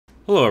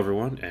Hello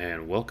everyone,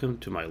 and welcome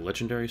to my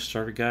legendary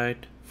starter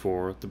guide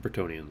for the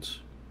Bretonnians.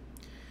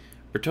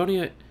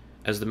 Bretonnia,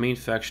 as the main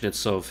faction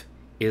itself,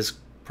 is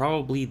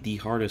probably the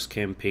hardest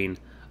campaign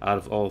out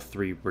of all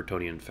three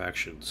Bretonnian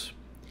factions.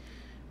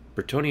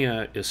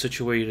 Bretonnia is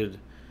situated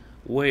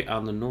way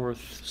on the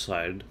north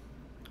side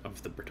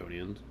of the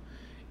Bretonnians,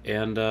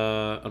 and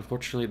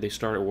unfortunately they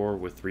start a war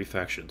with three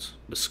factions: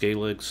 the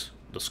Skelligs,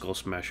 the Skull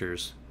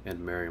Smashers,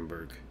 and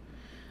Marienburg.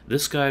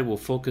 This guide will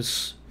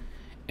focus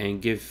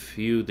and give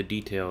you the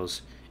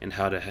details and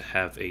how to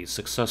have a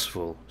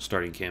successful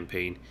starting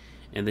campaign,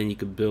 and then you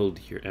can build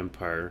your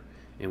empire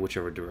in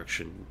whichever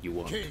direction you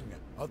want. King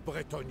of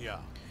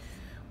Bretonnia.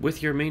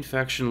 With your main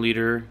faction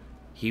leader,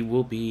 he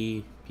will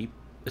be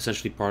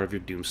essentially part of your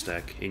doom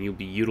stack, and you'll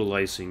be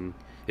utilizing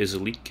his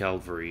elite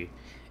cavalry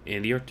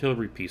and the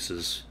artillery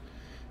pieces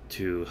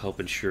to help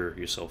ensure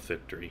yourself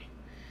victory.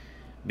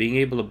 Being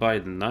able to buy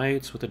the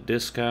knights with a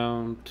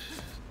discount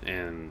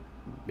and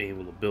being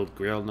able to build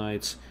Grail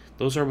Knights,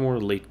 those are more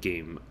late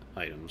game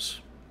items.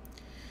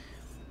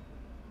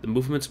 The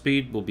movement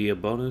speed will be a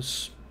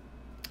bonus,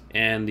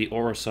 and the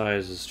aura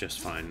size is just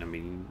fine. I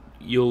mean,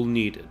 you'll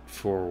need it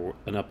for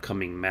an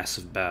upcoming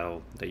massive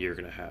battle that you're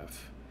going to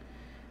have.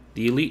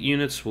 The elite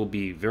units will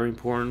be very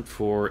important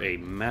for a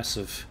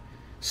massive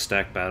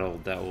stack battle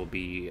that will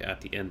be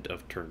at the end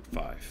of turn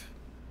 5.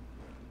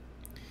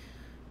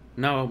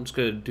 Now I'm just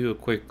going to do a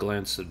quick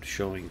glance at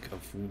showing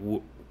of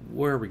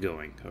where are we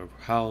going, or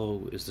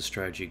how is the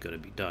strategy going to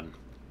be done.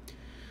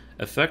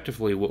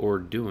 Effectively, what we're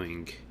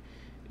doing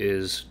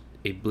is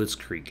a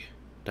blitzkrieg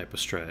type of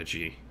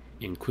strategy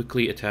in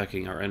quickly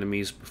attacking our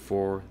enemies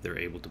before they're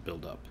able to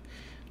build up.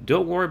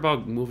 Don't worry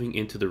about moving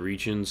into the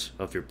regions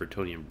of your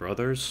Bretonnian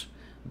brothers.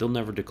 They'll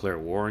never declare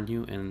war on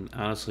you, and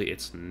honestly,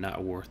 it's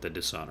not worth the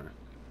dishonor.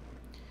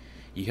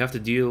 You have to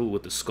deal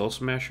with the Skull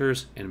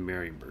Smashers and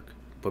Marienburg,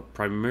 but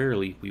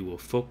primarily we will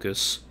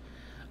focus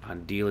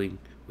on dealing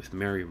with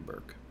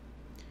Marienburg.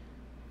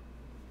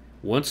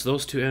 Once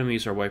those two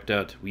enemies are wiped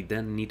out, we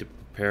then need to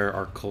prepare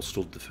our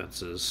coastal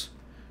defenses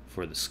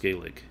for the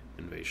Skellig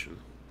invasion.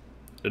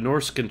 The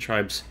Norscan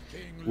tribes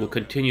will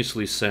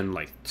continuously send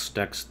like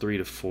stacks 3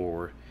 to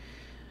 4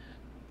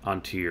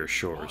 onto your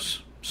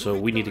shores, so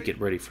we need to get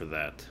ready for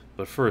that.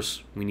 But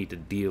first, we need to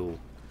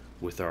deal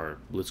with our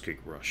blitzkrieg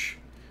rush.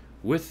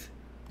 With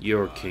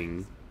your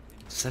king,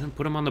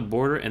 put him on the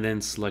border, and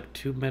then select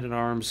 2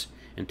 men-at-arms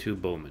and 2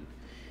 bowmen.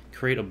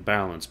 Create a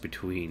balance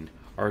between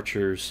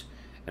archers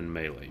and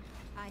melee.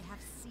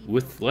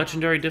 With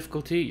legendary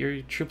difficulty,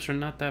 your troops are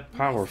not that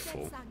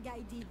powerful,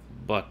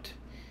 but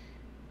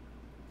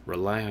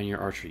rely on your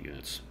archer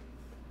units,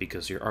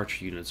 because your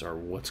archer units are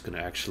what's going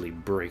to actually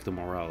break the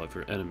morale of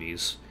your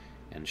enemies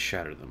and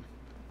shatter them.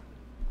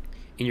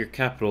 In your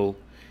capital,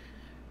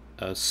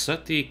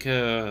 set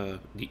the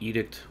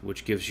edict,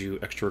 which gives you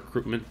extra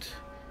recruitment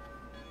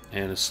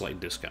and a slight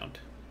discount.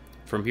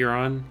 From here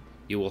on,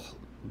 you will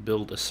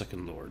build a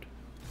second lord.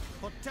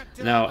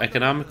 Now,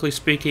 economically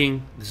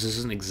speaking, this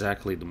isn't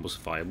exactly the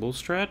most viable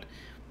strat,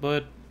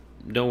 but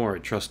don't worry,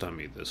 trust on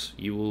me this.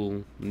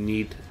 You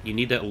need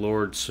that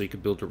lord so you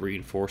can build a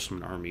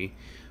reinforcement army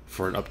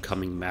for an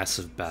upcoming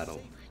massive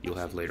battle you'll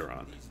have later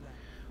on.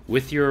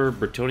 With your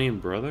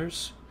Bretonnian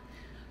brothers,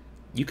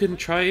 you can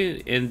try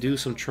and do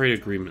some trade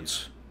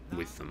agreements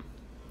with them.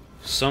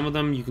 Some of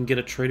them you can get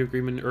a trade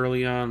agreement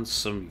early on,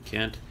 some you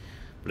can't,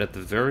 but at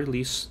the very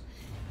least,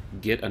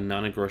 get a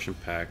non-aggression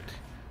pact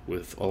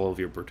with all of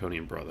your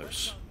Bretonnian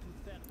brothers.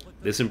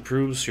 This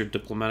improves your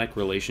diplomatic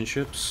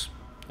relationships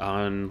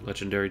on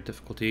legendary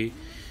difficulty,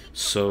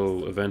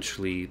 so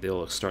eventually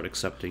they'll start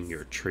accepting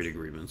your trade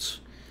agreements.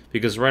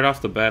 Because right off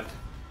the bat,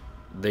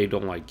 they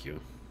don't like you.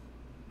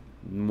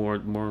 More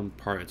in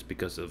part it's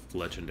because of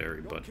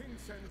legendary, but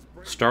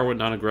start with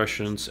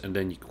non-aggressions and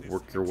then you can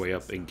work your way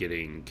up in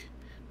getting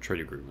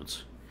trade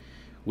agreements.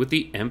 With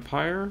the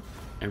Empire,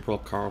 Emperor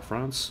Karl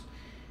Franz,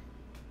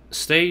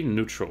 stay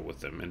neutral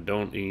with them and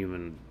don't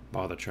even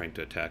bother trying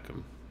to attack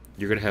them.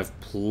 You're going to have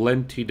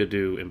plenty to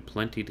do and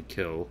plenty to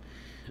kill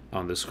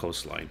on this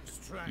coastline.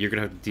 You're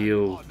going to have to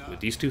deal with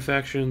these two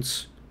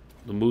factions,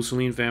 the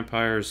Mussolini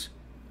vampires,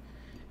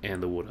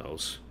 and the Wood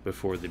Elves,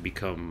 before they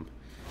become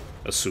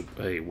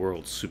a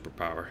world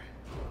superpower.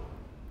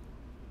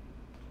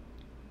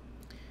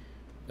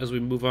 As we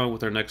move on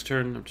with our next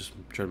turn, I'm just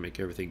trying to make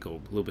everything go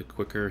a little bit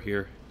quicker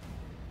here.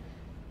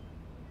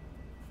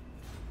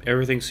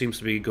 Everything seems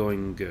to be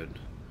going good.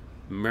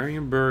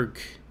 Marienburg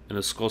and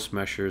the Skull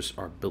Smashers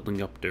are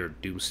building up their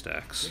doom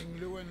stacks,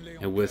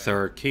 and with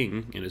our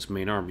king and his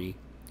main army,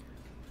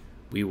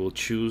 we will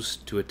choose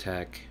to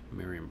attack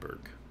Marienburg.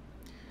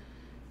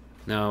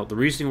 Now, the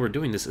reason we're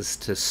doing this is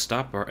to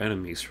stop our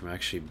enemies from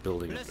actually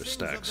building up their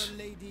stacks.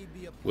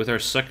 With our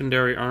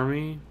secondary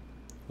army,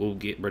 we'll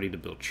get ready to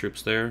build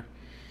troops there.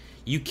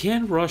 You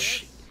can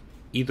rush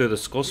either the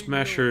Skull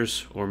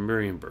Smashers or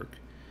Marienburg,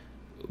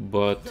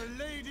 but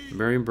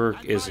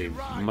Marienburg is a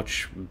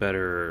much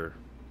better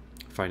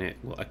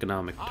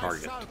economic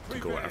target to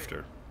go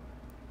after.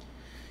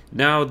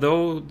 Now,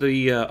 though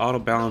the auto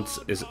balance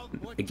is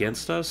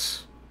against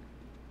us,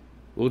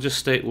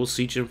 We'll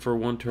siege him for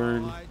one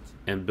turn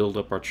and build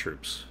up our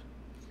troops.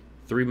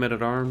 3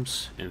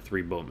 men-at-arms and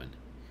 3 bowmen.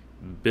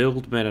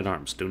 Build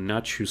men-at-arms. Do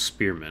not choose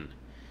spearmen,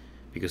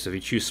 because if you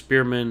choose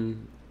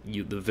spearmen,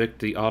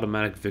 the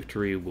automatic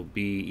victory will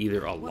be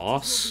either a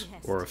loss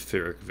or a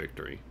Pyrrhic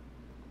victory.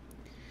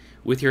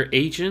 With your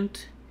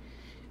agent,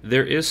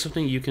 there is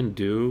something you can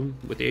do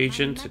with the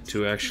agent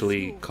to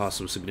actually cause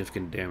some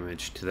significant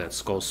damage to that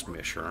Skull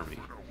Smasher army.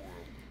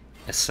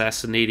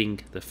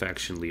 Assassinating the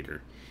faction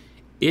leader.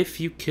 If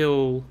you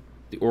kill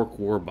the Orc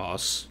war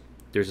boss,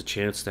 there's a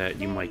chance that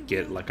you might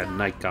get like a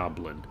Night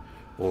Goblin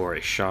or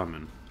a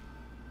Shaman.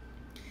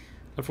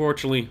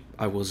 Unfortunately,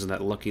 I wasn't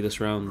that lucky this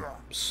round,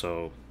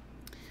 so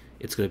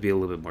it's going to be a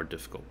little bit more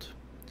difficult.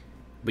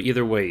 But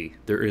either way,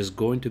 there is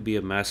going to be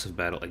a massive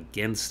battle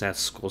against that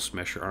Skull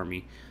Smasher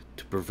army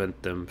to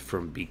prevent them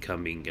from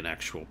becoming an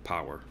actual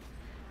power.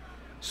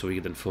 So we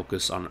can then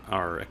focus on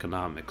our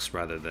economics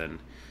rather than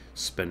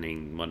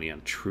spending money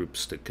on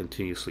troops to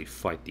continuously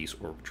fight these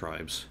Orc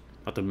tribes.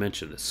 Not to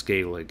mention the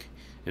Scalig.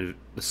 And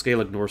the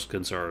Scalig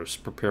Norskins are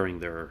preparing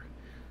their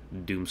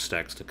doom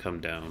stacks to come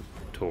down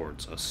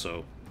towards us,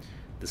 so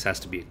this has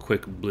to be a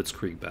quick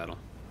blitzkrieg battle.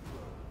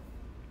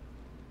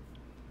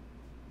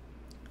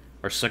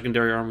 Our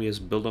secondary army has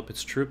built up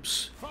its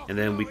troops, and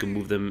then we can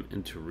move them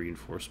into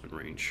reinforcement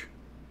range.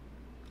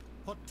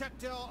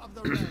 Protector of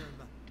the realm.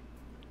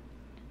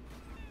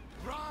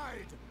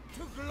 Ride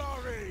to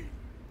glory.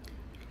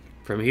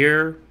 From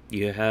here,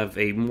 you have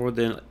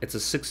it's a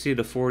 60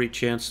 to 40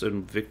 chance of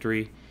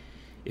victory.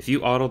 If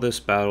you auto this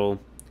battle,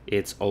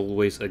 it's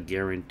always a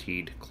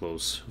guaranteed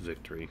close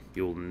victory.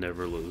 You'll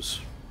never lose.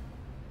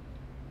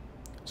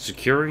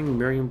 Securing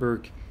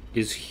Marienburg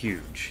is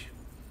huge,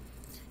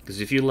 because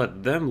if you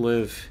let them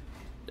live,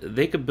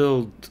 they could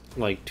build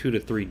like 2 to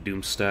 3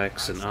 doom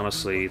stacks, and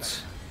honestly,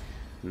 it's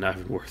not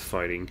even worth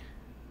fighting.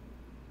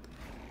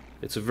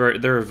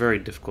 They're a very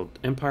difficult.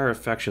 Empire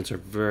factions are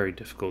very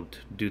difficult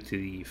due to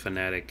the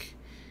fanatic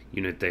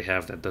unit they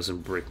have that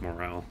doesn't break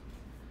morale.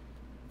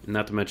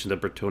 Not to mention the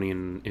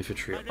Bretonnian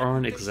infantry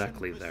aren't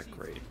exactly that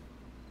great.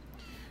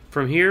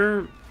 From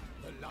here,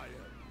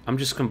 I'm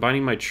just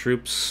combining my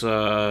troops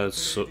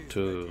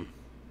to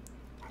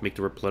make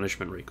the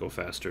replenishment rate go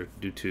faster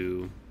due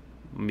to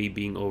me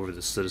being over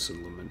the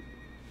citizen limit.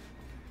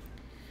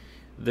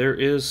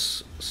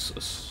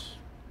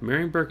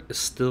 Marienburg is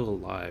still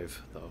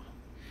alive, though.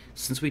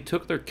 Since we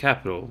took their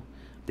capital,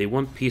 they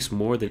want peace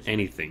more than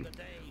anything.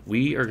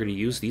 We are going to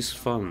use these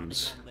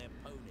funds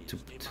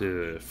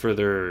to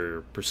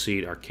further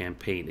proceed our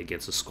campaign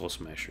against the Skull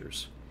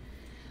Smashers.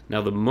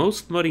 Now, the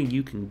most money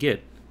you can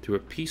get through a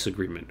peace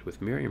agreement with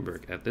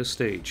Marienburg at this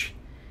stage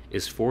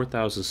is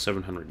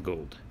 4,700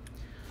 gold.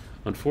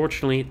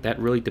 Unfortunately, that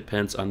really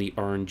depends on the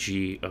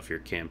RNG of your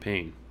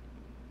campaign.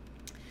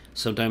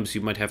 Sometimes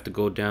you might have to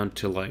go down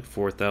to like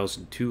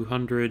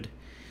 4,200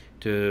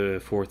 to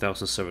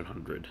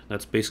 4,700.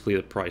 That's basically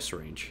the price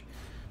range.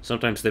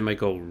 Sometimes they might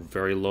go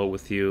very low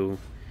with you,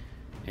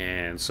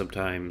 and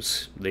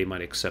sometimes they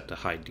might accept a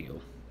high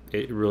deal.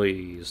 It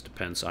really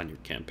depends on your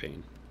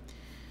campaign.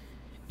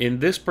 In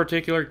this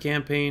particular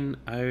campaign,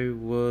 I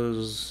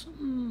was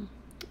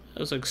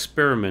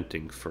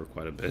experimenting for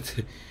quite a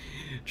bit.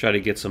 Try to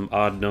get some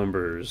odd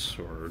numbers,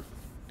 or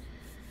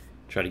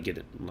try to get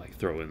it, like,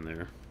 throw in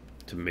there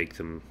to make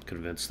them,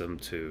 convince them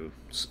to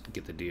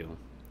get the deal.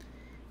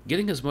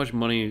 Getting as much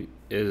money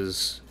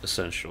is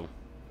essential.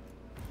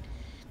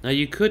 Now,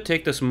 you could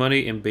take this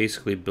money and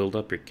basically build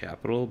up your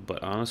capital,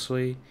 but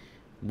honestly,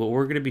 what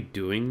we're going to be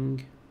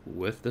doing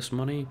with this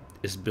money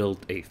is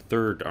build a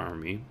third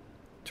army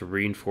to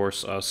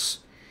reinforce us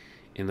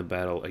in the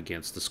battle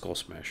against the Skull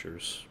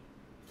Smashers.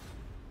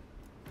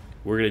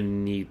 We're going to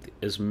need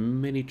as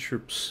many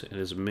troops and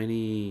as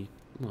many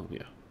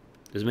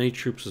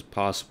troops as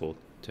possible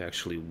to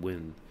actually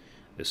win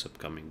this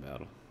upcoming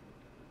battle.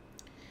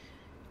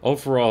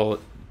 Overall,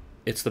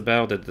 it's the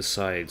battle that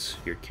decides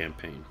your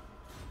campaign.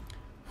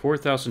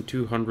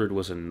 4,200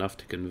 was enough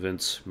to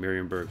convince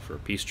Marienburg for a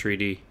peace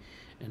treaty,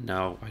 and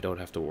now I don't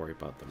have to worry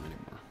about them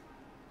anymore.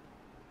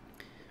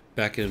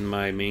 Back in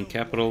my main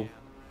capital,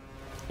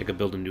 I could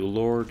build a new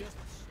lord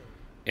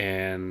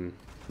and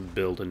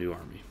build a new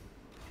army.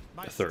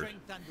 A third.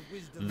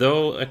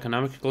 Though,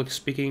 economically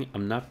speaking,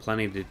 I'm not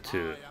planning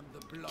to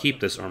keep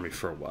this army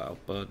for a while,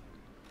 but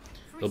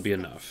it'll be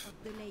enough.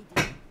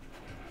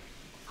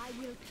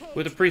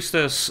 With the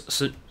priestess,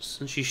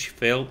 since she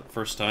failed the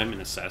first time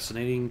in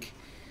assassinating,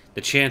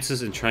 the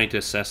chances in trying to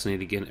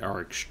assassinate again are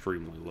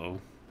extremely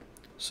low.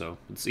 So,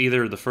 it's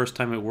either the first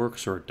time it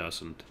works or it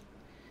doesn't.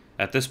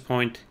 At this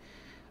point,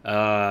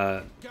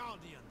 I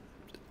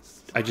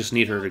just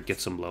need her to get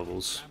some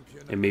levels,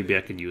 and maybe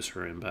I could use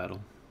her in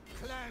battle.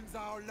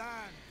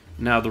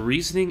 Now, the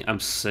reasoning I'm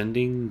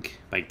sending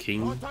my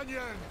king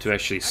to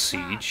actually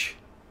siege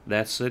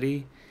that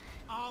city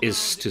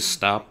is to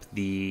stop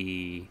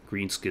the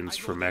Greenskins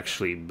from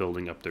actually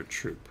building up their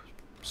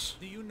troops.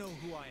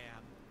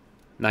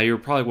 Now, you're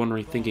probably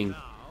wondering, thinking,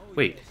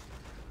 wait,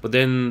 but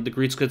then the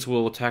Greenskins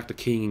will attack the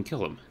king and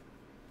kill him.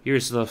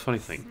 Here's the funny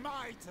thing.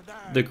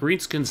 the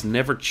greenskins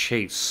never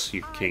chase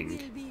your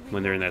king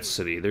when they're in that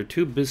city. They're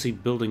too busy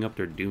building up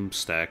their doom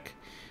stack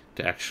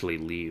to actually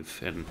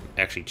leave and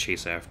actually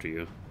chase after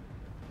you.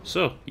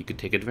 So, you can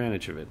take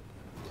advantage of it.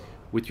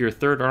 With your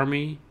third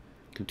army,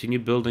 continue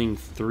building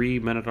 3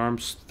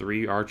 men-at-arms,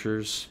 3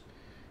 archers,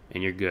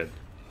 and you're good.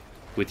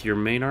 With your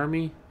main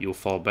army, you'll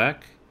fall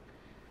back,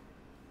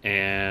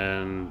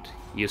 and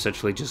you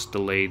essentially just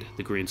delayed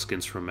the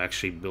greenskins from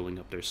actually building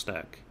up their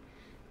stack.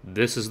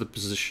 This is the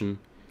position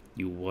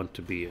you want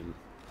to be in.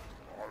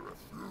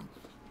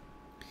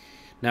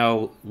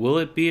 Now, will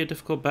it be a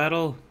difficult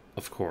battle?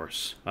 Of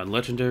course. On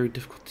legendary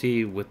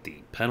difficulty with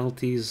the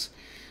penalties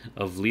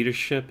of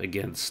leadership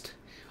against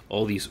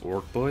all these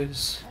orc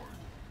boys,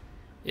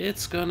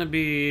 it's gonna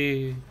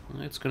be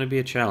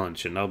a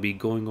challenge, and I'll be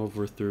going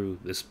over through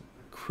this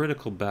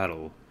critical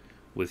battle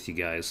with you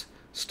guys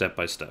step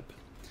by step.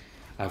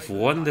 I've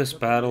won this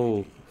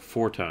battle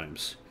 4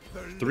 times.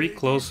 3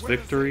 close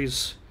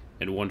victories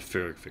and 1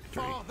 fair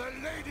victory.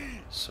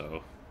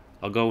 So,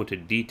 I'll go into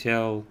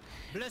detail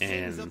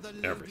and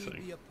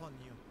everything.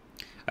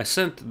 I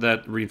sent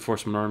that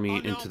reinforcement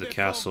army into the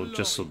castle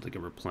just so they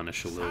can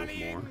replenish a little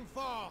more.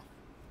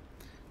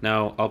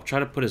 Now, I'll try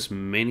to put as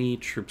many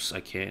troops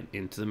I can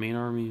into the main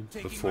army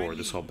before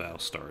this whole battle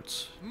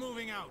starts.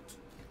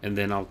 And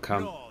then I'll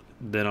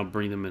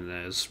bring them in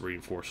as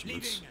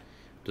reinforcements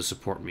to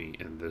support me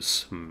in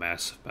this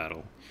massive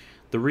battle.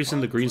 The reason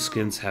the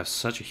greenskins have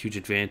such a huge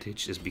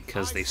advantage is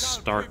because they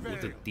start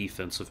with a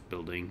defensive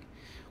building,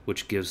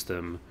 which gives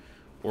them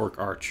orc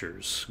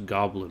archers,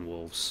 goblin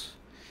wolves,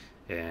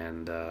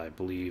 and I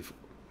believe,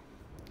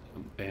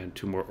 and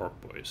 2 more orc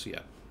boys,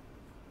 yeah.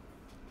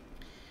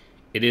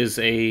 It is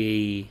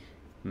a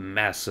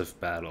massive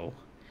battle,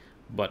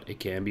 but it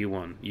can be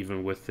won,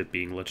 even with it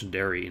being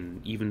legendary,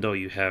 and even though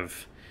you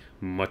have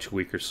much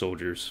weaker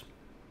soldiers,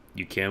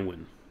 you can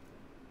win.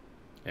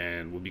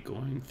 And we'll be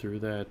going through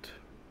that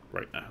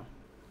right now.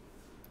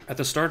 At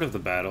the start of the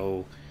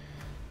battle,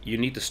 you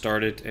need to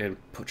start it and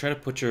try to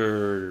put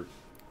your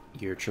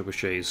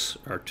trebuchet's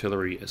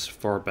artillery as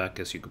far back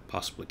as you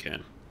possibly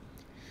can.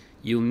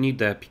 You'll need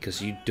that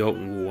because you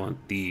don't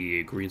want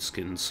the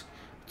greenskins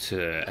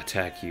to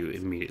attack you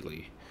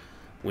immediately.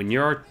 When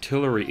your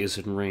artillery is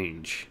in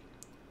range,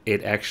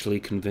 it actually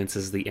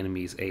convinces the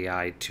enemy's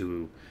AI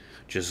to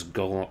just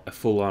go a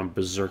full-on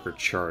berserker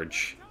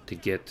charge to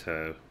get,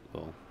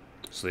 well,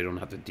 so they don't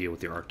have to deal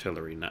with your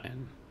artillery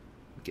and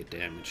get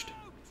damaged.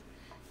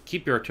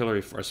 Keep your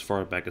artillery as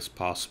far back as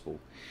possible.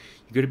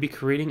 You're going to be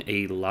creating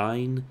a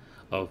line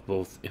of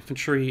both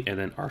infantry and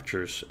then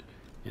archers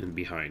in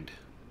behind.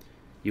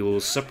 You will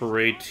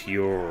separate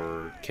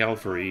your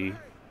cavalry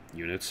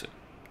units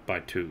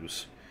by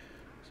 2s.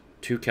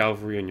 2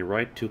 cavalry on your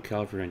right, 2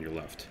 cavalry on your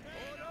left.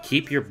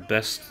 Keep your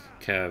best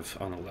cav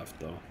on the left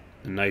though.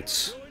 The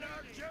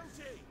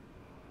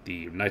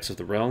knights of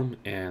the realm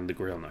and the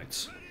Grail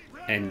Knights.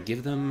 And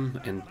give them,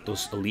 and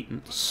those elite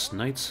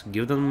knights,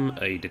 give them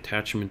a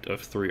detachment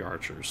of 3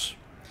 archers.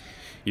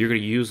 You're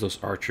going to use those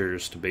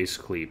archers to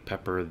basically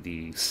pepper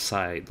the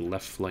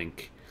left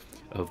flank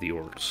of the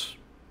orcs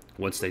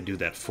once they do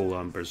that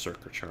full-on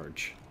berserker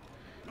charge.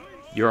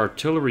 Your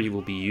artillery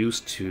will be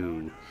used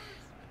to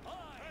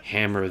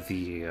hammer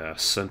the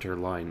center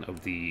line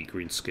of the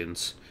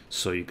greenskins,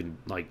 so you can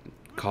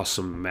cause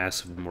some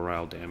massive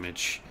morale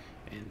damage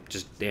and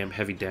just damn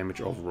heavy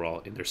damage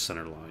overall in their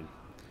center line.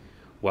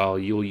 While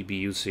you'll be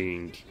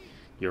using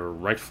your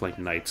right flank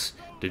knights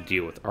to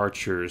deal with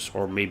archers,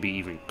 or maybe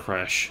even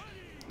crash,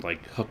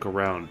 hook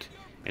around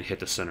and hit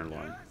the center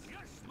line.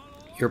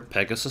 Your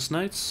Pegasus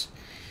knights,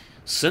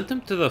 send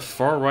them to the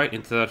far right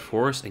into that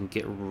forest and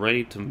get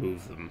ready to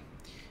move them.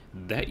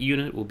 That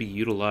unit will be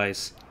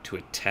utilized to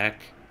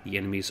attack the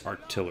enemy's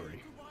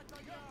artillery.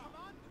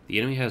 The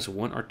enemy has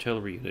 1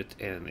 artillery unit,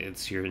 and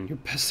it's in your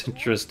best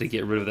interest to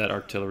get rid of that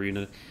artillery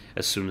unit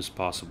as soon as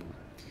possible.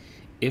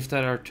 If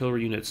that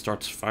artillery unit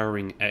starts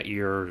firing at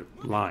your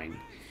line,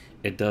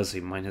 it does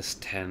a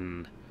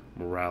 -10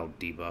 morale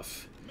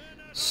debuff,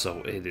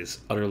 so it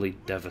is utterly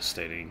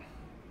devastating.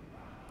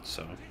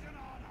 So,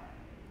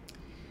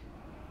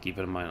 keep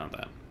in mind on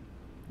that.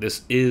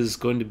 This is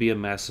going to be a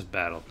massive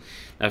battle.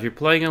 Now, if you're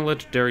playing on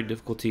legendary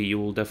difficulty, you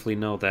will definitely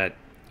know that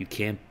you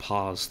can't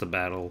pause the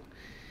battle.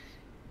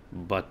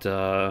 But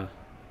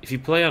if you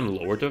play on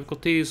lower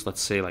difficulties,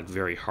 let's say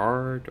very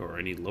hard or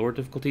any lower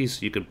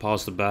difficulties, you can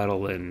pause the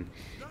battle and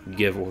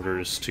give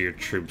orders to your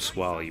troops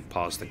while you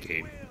pause the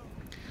game.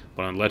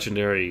 But on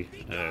legendary,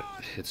 it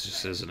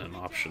just isn't an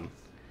option.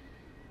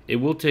 It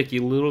will take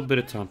you a little bit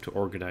of time to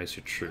organize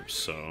your troops,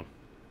 so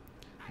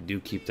do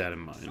keep that in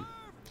mind.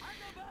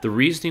 The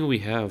reasoning we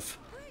have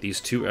these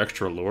 2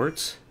 extra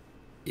lords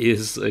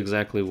is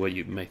exactly what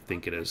you may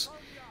think it is.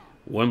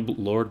 1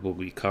 lord will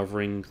be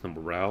covering the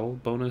morale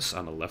bonus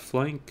on the left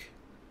flank,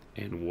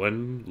 and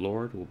 1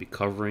 lord will be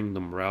covering the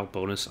morale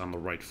bonus on the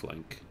right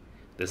flank.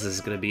 This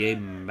is going to be a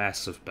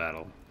massive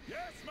battle.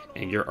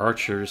 And your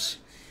archers,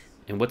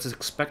 and what's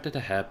expected to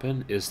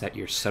happen is that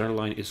your center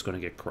line is going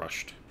to get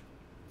crushed.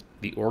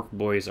 The orc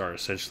boys are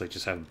essentially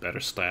just have better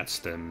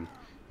stats than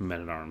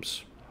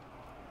men-at-arms.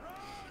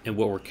 And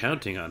what we're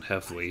counting on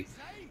heavily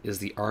is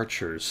the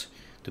archers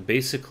to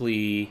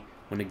basically,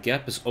 when a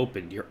gap is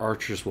opened, your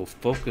archers will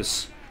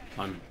focus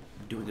on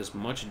doing as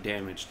much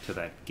damage to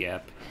that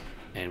gap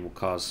and will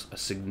cause a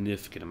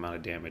significant amount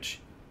of damage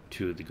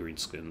to the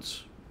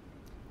greenskins.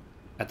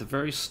 At the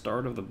very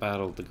start of the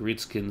battle, the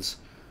greenskins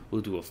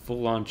will do a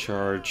full-on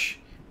charge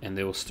and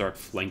they will start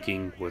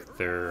flanking with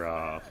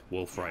their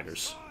wolf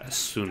riders as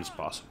soon as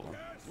possible.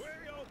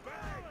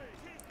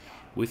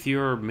 With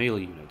your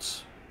melee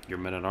units, your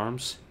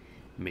men-at-arms,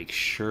 make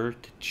sure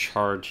to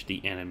charge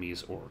the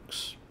enemy's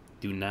orcs.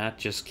 Do not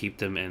just keep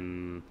them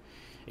in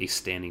a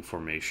standing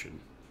formation.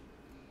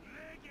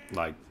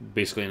 Like,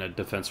 basically in a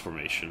defense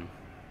formation.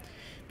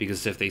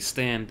 Because if they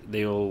stand,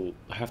 they'll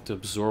have to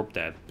absorb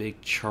that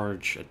big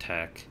charge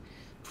attack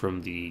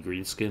from the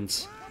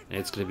greenskins, and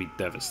it's going to be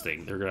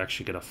devastating. They're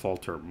actually going to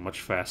falter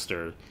much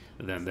faster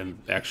than them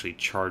actually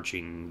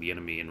charging the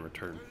enemy in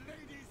return.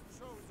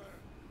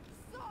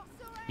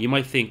 You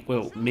might think,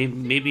 well,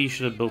 maybe you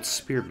should have built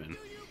spearmen.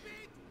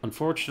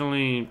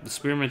 Unfortunately, the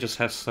spearmen just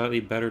have slightly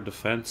better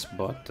defense,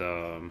 but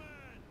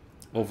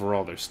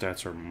overall their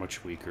stats are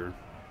much weaker.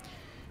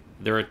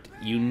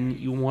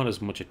 You want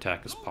as much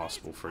attack as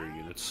possible for your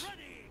units.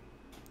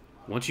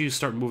 Once you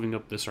start moving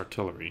up this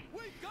artillery,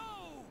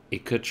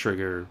 it could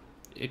trigger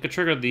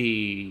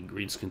the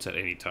greenskins at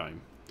any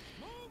time.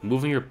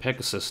 Moving your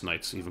Pegasus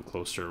Knights even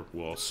closer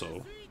will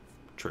also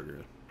trigger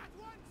it.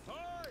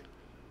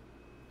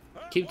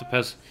 Keep the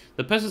peasants.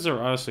 The peasants are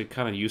honestly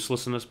kind of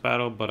useless in this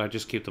battle, but I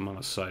just keep them on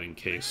the side in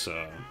case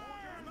I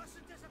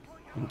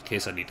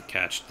need to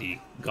catch the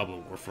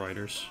Goblin Wolf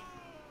Riders.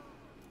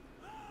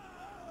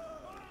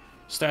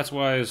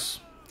 Stats-wise,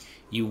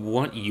 you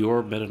want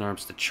your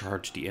men-at-arms to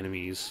charge the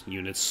enemy's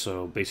units,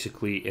 so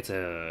basically it's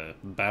a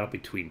battle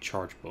between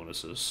charge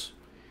bonuses.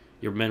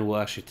 Your men will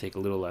actually take a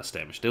little less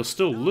damage. They'll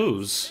still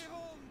lose,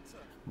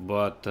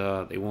 but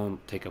they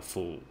won't take a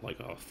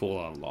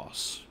full-on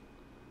loss.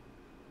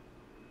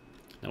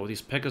 Now with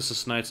these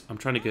Pegasus Knights, I'm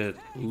trying to get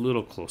a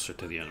little closer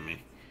to the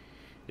enemy.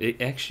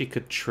 It actually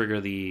could trigger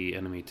the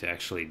enemy to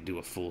actually do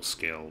a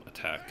full-scale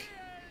attack.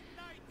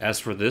 As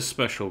for this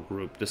special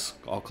group, this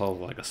I'll call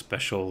like a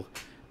special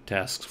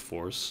task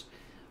force,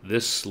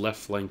 this left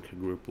flank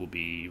group will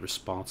be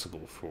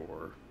responsible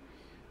for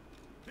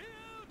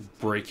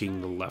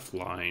breaking the left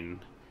line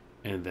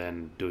and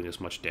then doing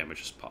as much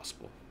damage as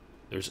possible.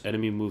 There's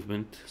enemy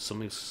movement,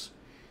 something's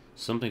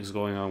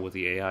going on with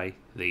the AI,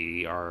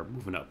 they are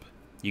moving up.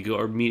 You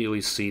go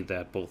immediately see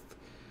that both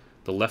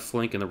the left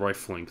flank and the right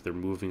flank, they're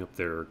moving up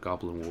their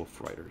Goblin Wolf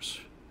Riders.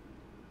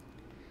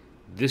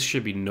 This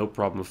should be no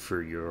problem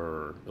for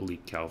your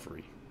elite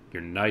cavalry.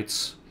 Your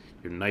knights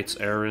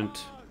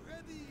errant,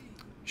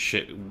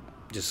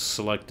 just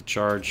select the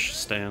charge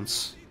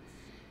stance,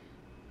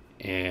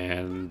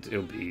 and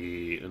it'll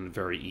be a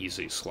very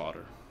easy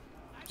slaughter.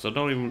 So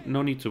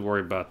no need to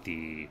worry about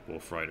the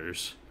Wolf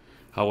Riders.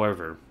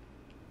 However,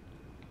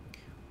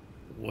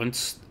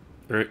 once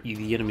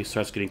the enemy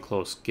starts getting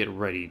close, get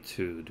ready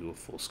to do a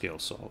full-scale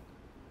assault.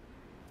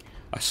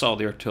 I saw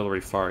the artillery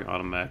firing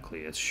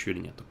automatically as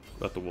shooting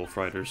at the Wolf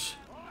Riders.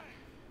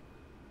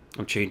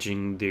 I'm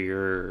changing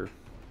their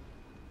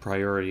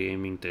priority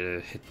aiming to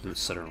hit the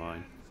center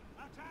line.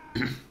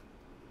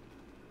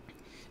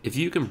 If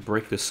you can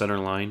break the center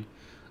line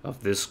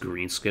of this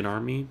greenskin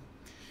army,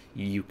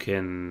 you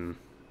can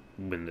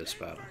win this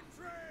battle.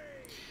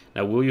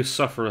 Now, will you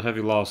suffer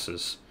heavy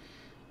losses?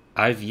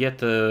 I've yet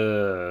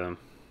to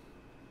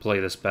play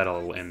this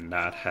battle and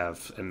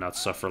not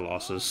suffer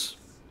losses.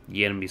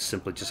 The enemy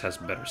simply just has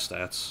better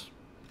stats.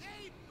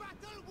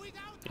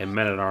 And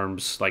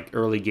men-at-arms, like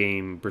early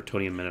game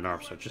Bretonnian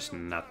men-at-arms, are just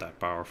not that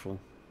powerful.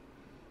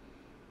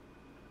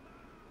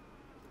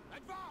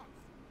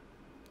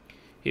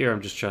 Here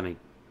I'm just trying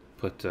to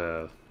put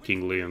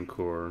King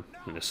Leoncoeur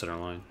in the center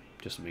line,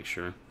 just to make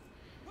sure.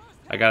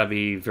 I gotta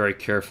be very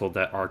careful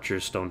that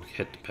archers don't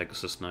hit the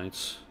Pegasus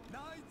Knights.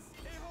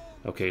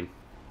 Okay,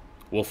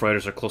 Wolf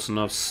Riders are close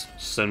enough,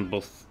 send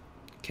both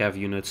cav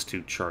units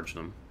to charge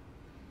them.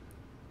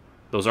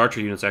 Those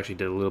archer units actually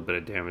did a little bit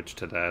of damage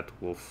to that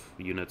wolf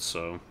unit,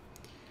 so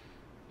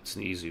it's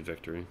an easy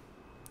victory.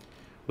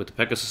 With the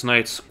Pegasus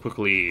Knights,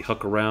 quickly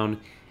hook around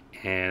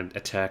and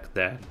attack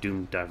that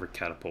Doom Diver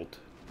Catapult.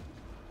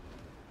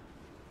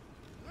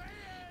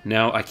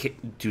 Now,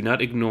 do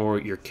not ignore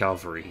your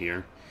cavalry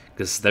here,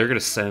 because they're going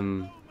to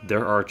send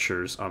their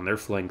archers on their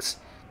flanks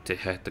to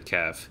hit the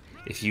cav.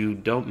 If you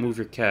don't move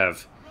your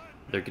cav,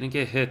 they're going to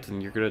get hit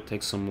and you're going to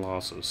take some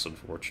losses,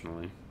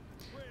 unfortunately.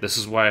 This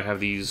is why I have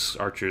these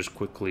archers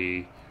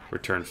quickly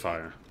return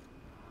fire.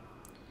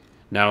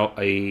 Now,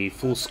 a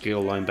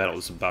full-scale line battle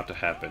is about to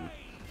happen.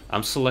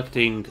 I'm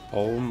selecting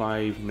all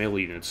my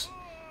melee units,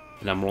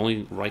 and I'm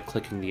only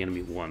right-clicking the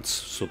enemy once,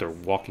 so they're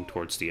walking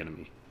towards the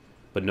enemy.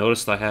 But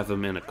notice I have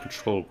them in a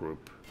control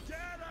group.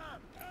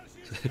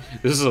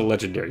 This is a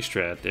legendary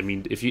strat. I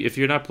mean, if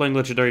you're not playing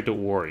legendary,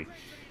 don't worry.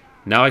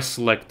 Now I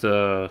select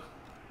and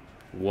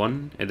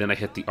then I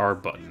hit the R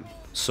button,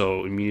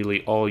 so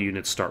immediately all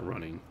units start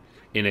running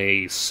in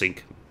a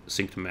sync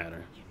synced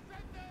manner.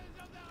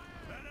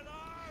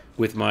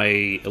 With my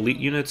elite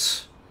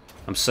units,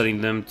 I'm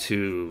setting them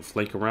to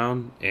flank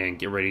around and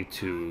get ready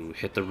to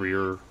hit the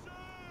rear of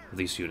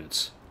these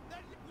units.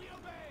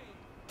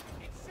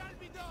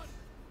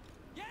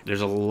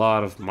 There's a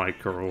lot of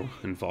micro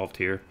involved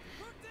here.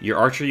 Your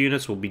archer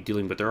units will be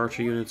dealing with their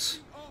archer units,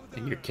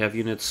 and your cav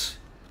units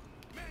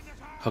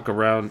huck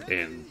around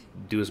and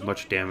do as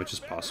much damage as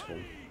possible.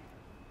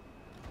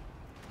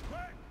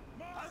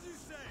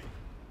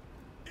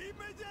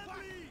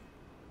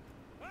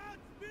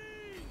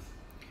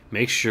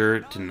 Make sure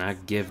to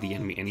not give the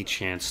enemy any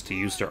chance to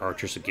use their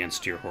archers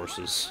against your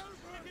horses.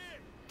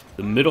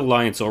 The middle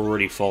line's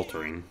already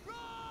faltering.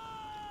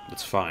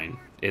 That's fine.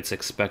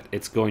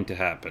 It's going to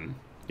happen.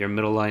 Your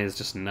middle line is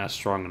just not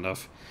strong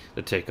enough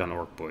to take on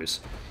orc boys.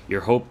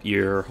 You're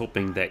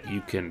hoping that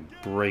you can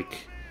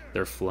break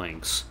their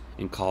flanks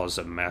and cause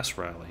a mass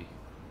rally.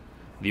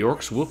 The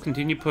orcs will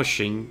continue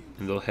pushing,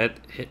 and they'll hit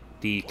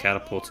the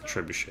catapults and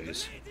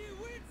trebuchets.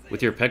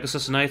 With your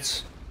Pegasus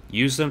Knights,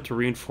 use them to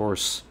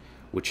reinforce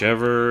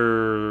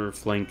whichever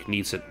flank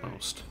needs it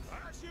most.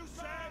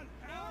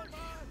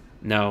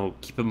 Now,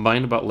 keep in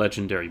mind about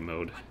legendary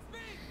mode.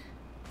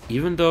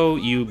 Even though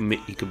you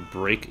could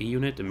break a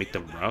unit and make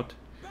them rout,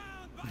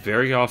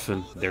 very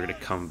often they're going to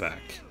come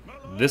back.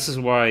 This is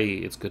why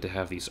it's good to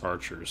have these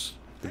archers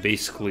to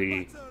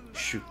basically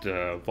shoot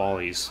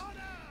volleys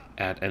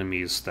at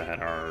enemies that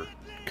are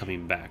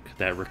coming back,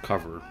 that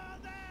recover.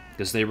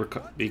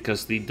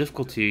 Because the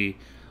difficulty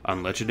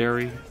on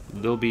legendary,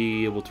 they'll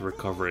be able to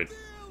recover it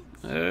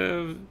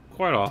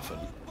quite often.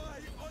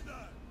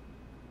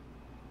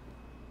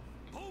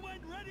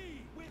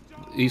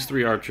 These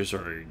 3 archers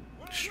are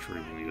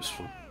extremely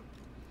useful.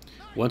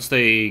 Once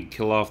they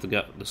kill off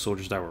the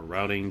soldiers that were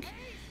routing,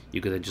 you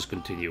can then just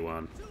continue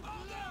on.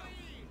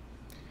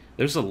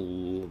 There's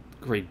a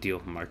great deal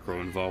of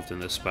micro involved in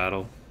this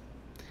battle,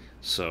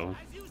 so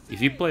if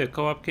you play a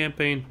co-op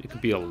campaign, it could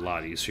be a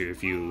lot easier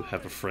if you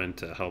have a friend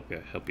to help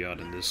you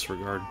out in this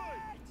regard.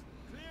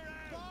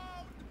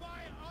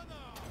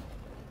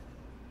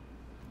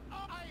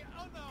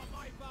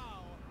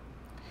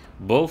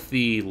 Both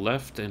the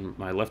left and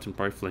my left and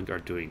right flank are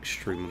doing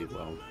extremely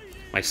well.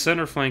 My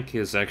center flank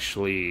has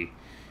actually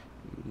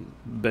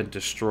been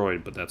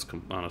destroyed, but that's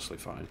honestly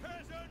fine.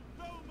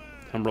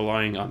 I'm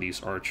relying on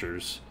these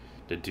archers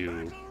to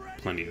do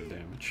plenty of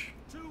damage.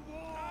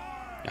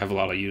 I have a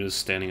lot of units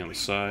standing on the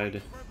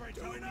side.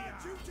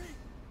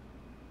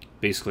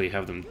 Basically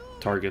have them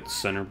target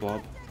center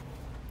blob.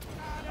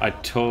 I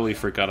totally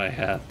forgot I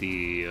had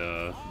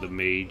the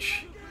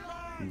mage,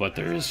 but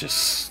there's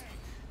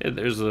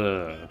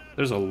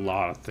a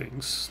lot of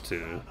things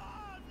to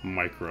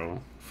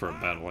micro for a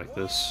battle like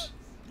this,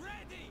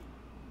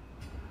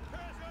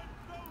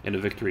 and a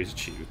victory is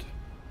achieved.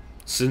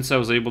 Since I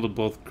was able to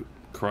both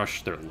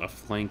crush their left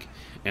flank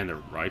and their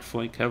right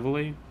flank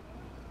heavily,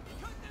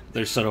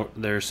 their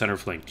center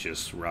flank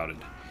just routed.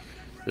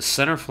 The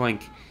center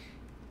flank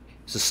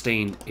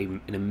sustained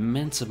an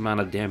immense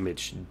amount of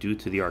damage due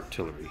to the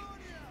artillery,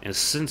 and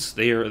since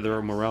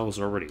their morale is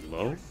already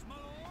low,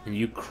 and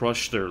you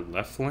crush their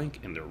left flank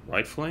and their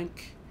right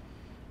flank,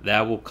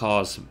 that will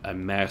cause a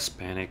mass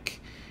panic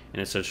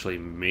and essentially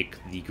make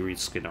the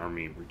Greenskin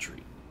army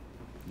retreat.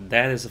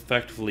 That is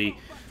effectively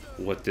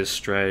what this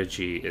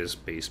strategy is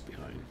based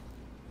behind.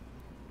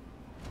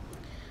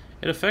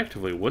 And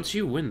effectively, once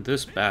you win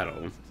this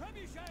battle,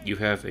 you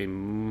have a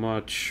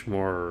much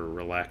more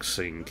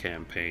relaxing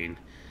campaign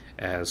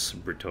as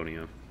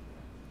Bretonnia.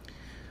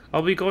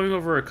 I'll be going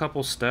over a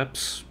couple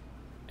steps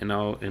and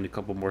a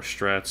couple more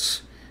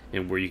strats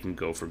and where you can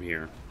go from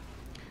here.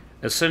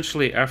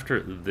 Essentially, after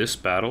this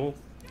battle,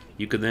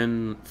 you can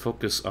then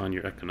focus on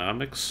your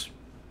economics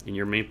in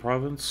your main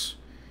province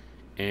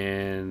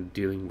and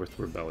dealing with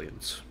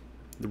rebellions.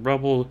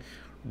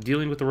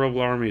 Dealing with the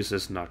rebel armies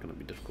is not going to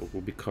be difficult.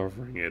 We'll be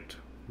covering it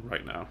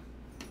right now.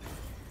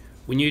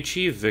 When you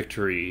achieve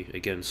victory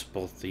against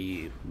both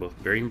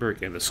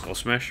Berenberg and the Skull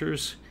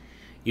Smashers,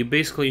 you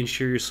basically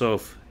ensure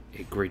yourself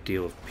a great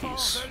deal of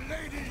peace.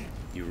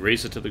 You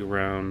raise it to the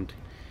ground,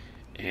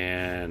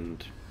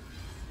 and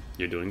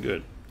you're doing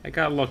good. I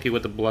got lucky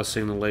with the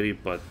blessing of the lady,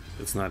 but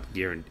it's not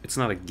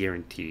a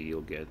guarantee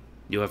you'll get.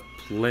 You'll have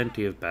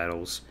plenty of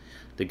battles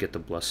to get the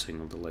blessing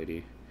of the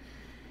lady.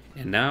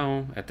 And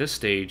now, at this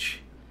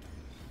stage,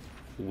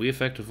 we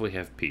effectively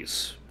have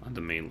peace on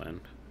the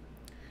mainland.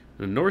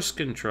 The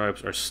Norskin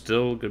tribes are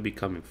still going to be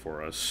coming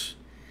for us,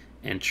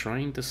 and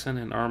trying to send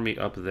an army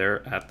up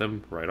there at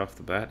them right off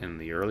the bat in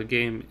the early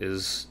game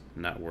is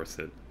not worth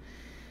it.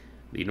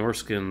 The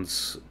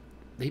Norskins,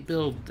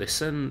 they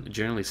send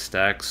generally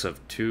stacks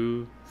of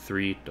 2,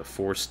 3 to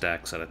 4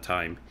 stacks at a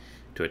time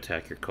to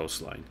attack your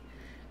coastline.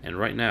 And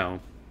right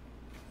now,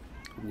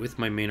 with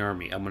my main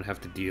army, I'm going to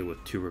have to deal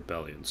with 2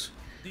 rebellions,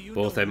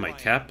 both at my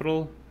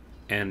capital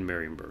and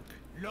Marienburg.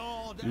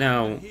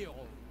 Now,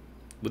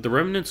 with the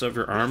remnants of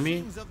your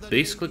army,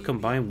 basically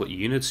combine what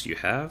units you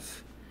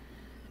have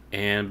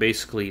and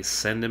basically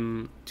send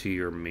them to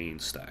your main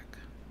stack.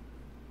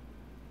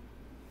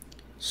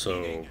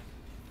 So,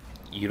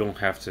 you don't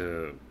have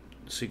to,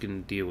 so you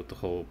can deal with the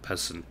whole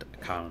peasant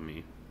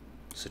economy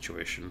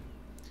situation.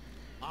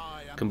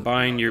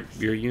 Combine your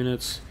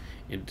units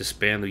and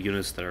disband the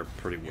units that are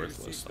pretty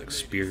worthless, like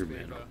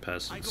spearmen or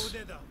peasants.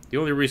 The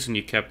only reason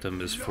you kept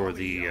them is for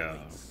the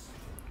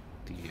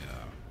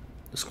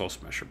Skull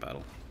Smasher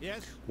battle.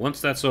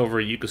 Once that's over,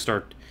 you can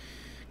start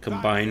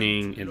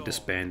combining and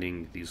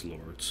disbanding these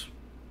lords,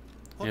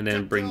 and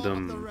then bring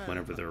them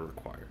whenever they're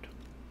required.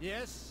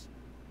 Yes.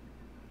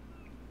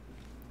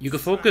 You can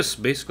focus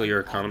basically your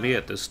economy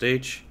at this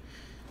stage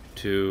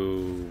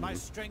to My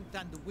strength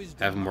and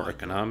wisdom have more are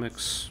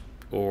economics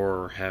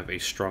or have a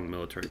strong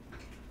military.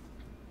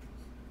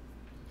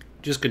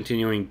 Just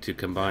continuing to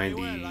combine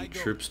the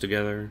troops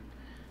together,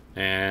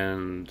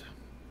 and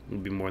we'll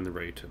be more than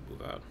ready to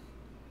move out.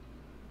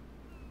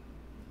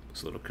 I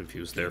was a little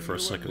confused there for a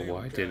second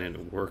why it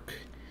didn't work,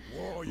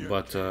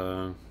 but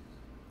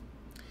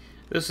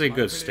this is a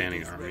good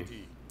standing army.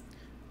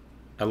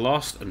 I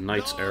lost a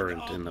Knight's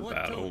Errant in the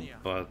battle,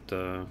 but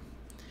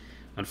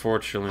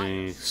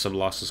unfortunately some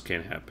losses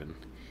can happen.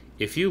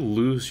 If you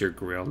lose your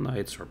Grail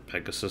Knights or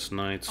Pegasus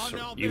Knights, or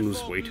you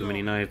lose way too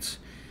many Knights,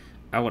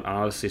 I would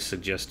honestly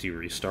suggest you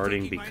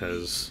restarting,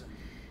 because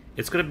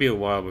it's going to be a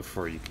while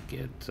before you can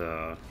get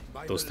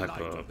those type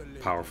of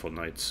powerful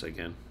Knights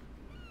again.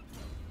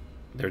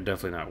 They're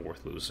definitely not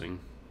worth losing.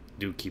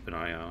 Do keep an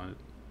eye on it.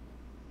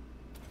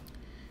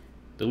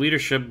 The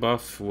leadership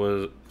buff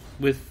was,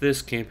 with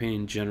this campaign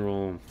in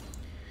general,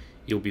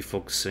 you'll be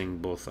focusing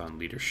both on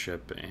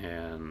leadership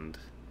and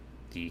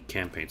the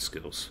campaign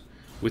skills.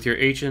 With your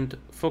agent,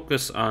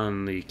 focus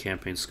on the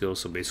campaign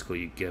skills, so basically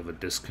you give a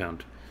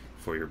discount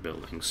for your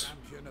buildings.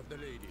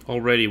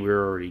 Already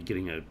we're already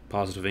getting a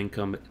positive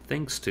income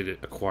thanks to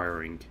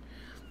acquiring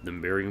the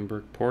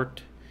Marienburg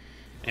port,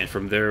 and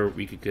from there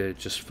we could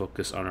just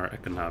focus on our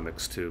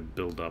economics to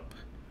build up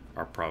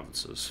our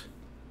provinces.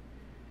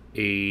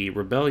 A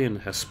rebellion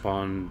has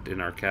spawned in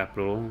our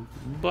capital,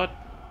 but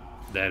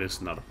that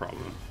is not a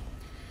problem.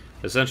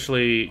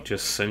 Essentially,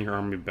 just send your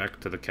army back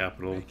to the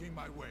capital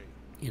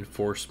in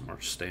forced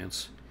march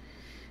stance,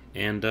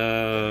 and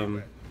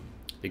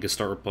they can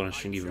start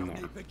replenishing even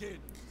more.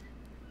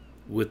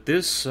 With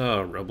this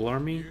rebel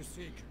army,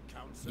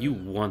 you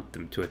want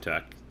them to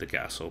attack the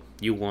castle.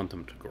 You want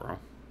them to grow.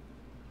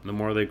 The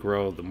more they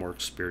grow, the more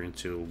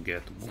experience you'll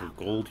get, the more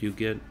gold you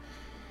get,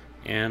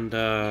 and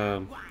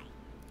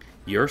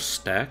your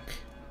stack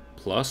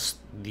plus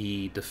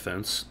the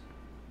defense,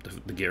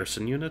 the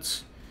garrison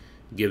units,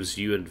 gives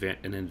you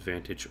an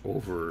advantage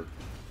over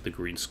the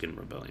Greenskin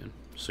Rebellion.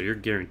 So you're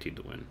guaranteed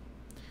to win.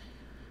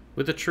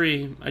 With the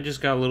tree, I just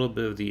got a little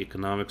bit of the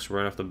economics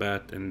right off the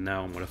bat, and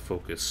now I'm going to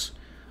focus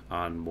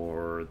on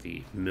more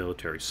the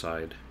military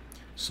side,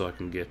 so I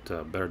can get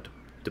better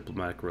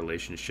diplomatic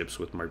relationships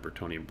with my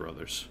Bretonnian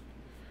brothers.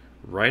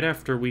 Right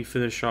after we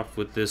finish off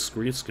with this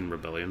Greenskin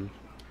Rebellion,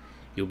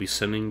 you'll be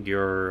sending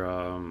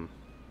your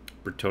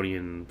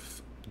Bretonnian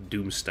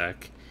Doom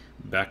stack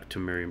back to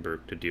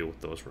Marienburg to deal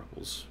with those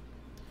rebels.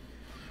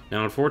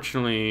 Now,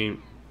 unfortunately,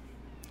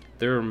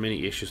 there are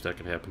many issues that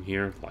can happen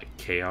here, like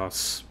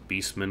chaos.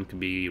 Beastmen can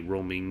be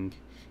roaming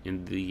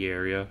in the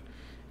area,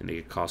 and they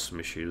could cause some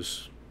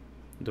issues.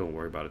 Don't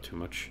worry about it too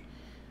much.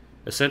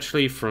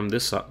 Essentially, from in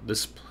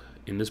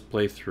this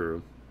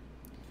playthrough,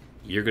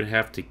 you're gonna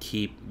have to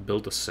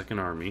build a second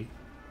army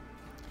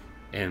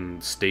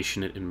and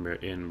station it in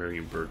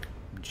Marienburg,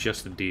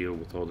 just to deal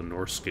with all the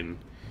Norskin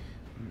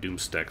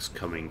Doomstacks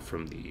coming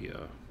from the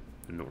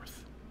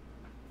north.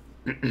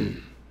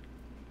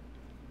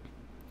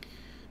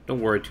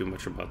 Don't worry too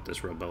much about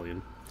this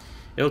rebellion.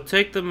 It'll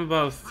take them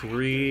about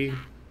 4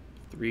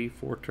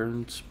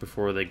 turns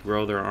before they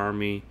grow their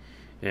army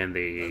and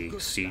they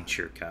siege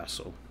your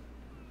castle.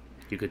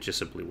 You could just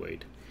simply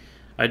wait.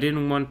 I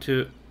didn't want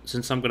to,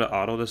 since I'm going to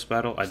auto this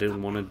battle, I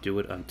didn't want to do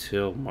it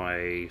until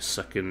my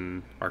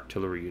second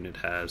artillery unit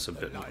has a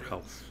bit more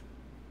health.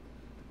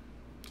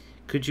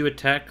 Could you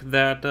attack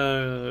that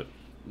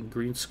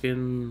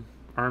Greenskin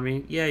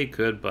army? Yeah, you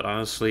could, but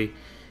honestly,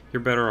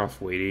 you're better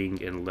off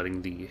waiting and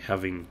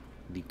having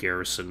the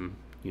garrison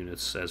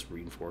units as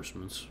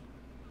reinforcements.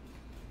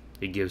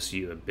 It gives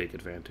you a big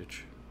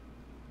advantage.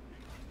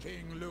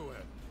 King Louis.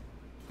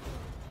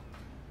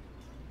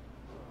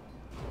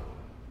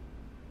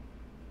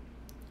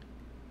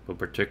 But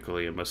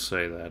particularly, I must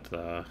say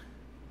that,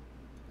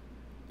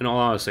 in all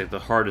honesty, the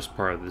hardest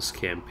part of this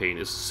campaign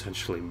is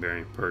essentially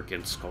Marienburg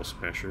and Skull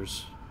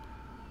Smashers.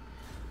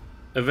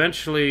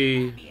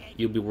 Eventually,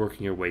 you'll be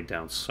working your way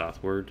down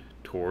southward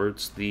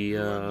towards the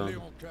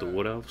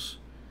Wood Elves,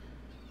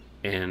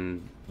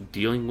 and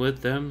dealing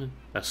with them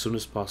as soon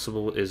as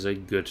possible is a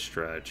good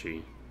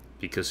strategy,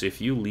 because if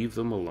you leave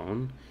them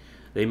alone,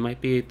 they might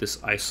be this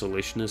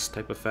isolationist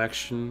type of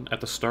faction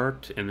at the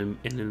start and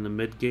in the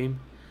mid game,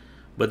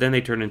 but then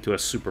they turn into a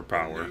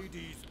superpower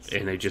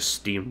and they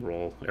just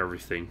steamroll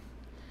everything.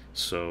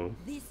 So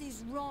This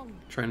is wrong.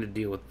 trying to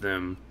deal with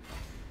them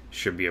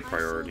should be a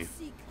priority. I shall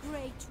seek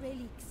great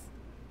relics.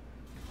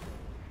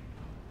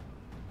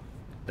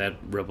 That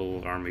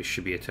rebel army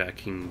should be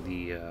attacking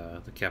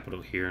the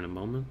capital here in a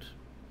moment.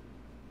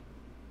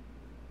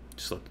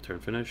 Just let the turn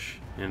finish,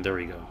 and there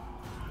we go.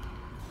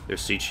 They're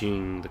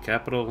sieging the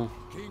capital.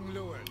 King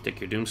Lewin.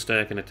 Take your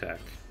doomstack and attack.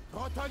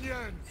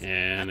 Bretonnians.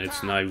 And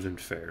it's not even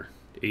fair.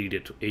 80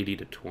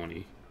 to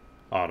 20.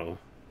 Auto.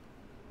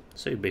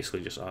 So you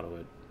basically just auto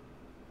it.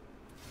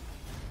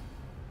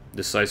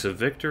 Decisive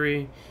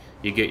victory.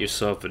 You get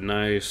yourself a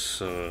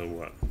nice,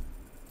 what?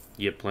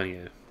 You get plenty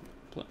of,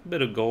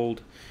 bit of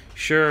gold.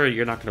 Sure,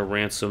 you're not going to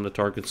ransom the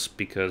targets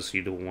because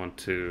you don't want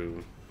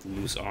to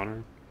lose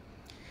honor.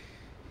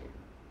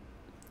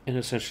 And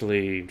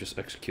essentially just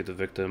execute the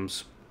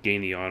victims,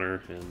 gain the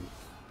honor, and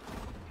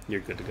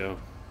you're good to go.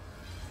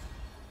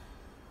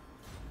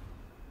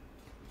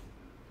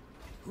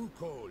 Who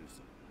calls?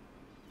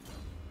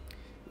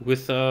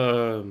 With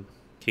King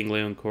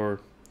Leoncoeur,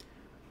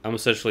 I'm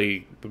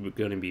essentially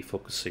going to be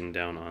focusing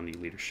down on the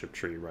leadership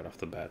tree right off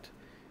the bat.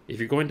 If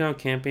you're going down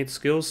campaign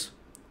skills,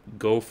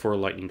 go for a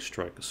lightning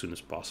strike as soon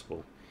as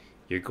possible.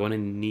 You're going to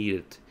need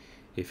it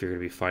if you're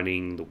going to be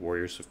fighting the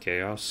Warriors of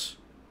Chaos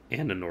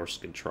and the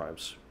Norscan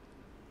tribes.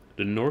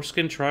 The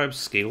Norscan tribes,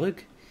 Scalig,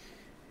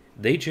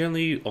 they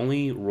generally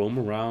only roam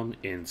around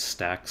in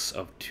stacks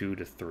of 2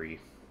 to 3.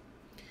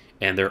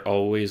 And they're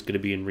always going to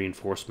be in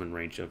reinforcement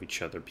range of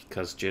each other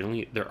because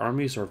generally their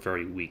armies are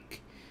very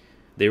weak.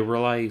 They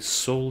rely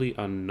solely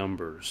on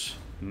numbers,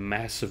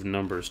 massive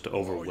numbers, to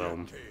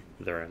overwhelm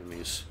their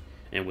enemies.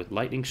 And with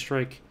Lightning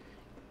Strike,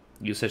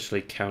 you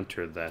essentially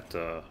counter that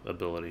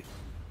ability.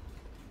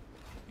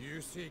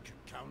 You seek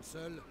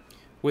counsel?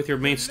 With your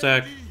main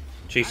stack,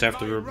 chase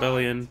after the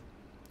rebellion,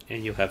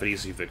 and you'll have an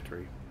easy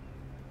victory.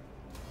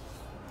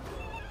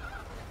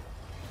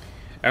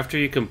 After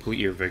you complete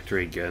your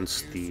victory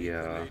against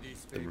the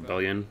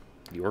rebellion,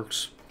 the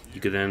orcs,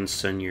 you can then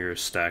send your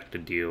stack to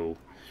deal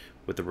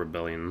with the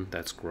rebellion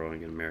that's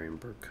growing in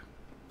Marienburg.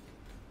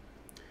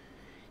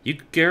 You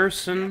could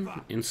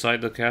garrison inside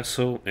the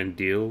castle and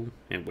deal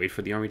and wait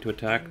for the army to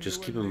attack.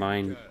 Just keep in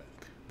mind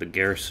the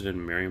garrison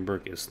in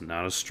Marienburg is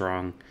not as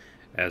strong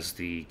as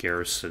the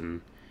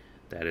garrison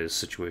that is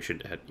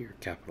situated at your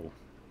capital.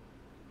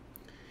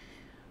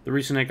 The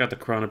reason I got the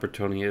Crown of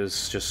Bretonnia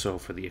is just so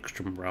for the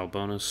extra morale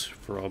bonus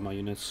for all my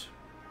units.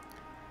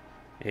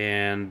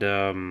 And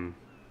I'm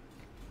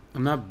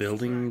not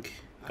building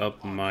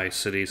up my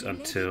cities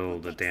until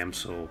the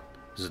Damsel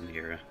is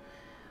near.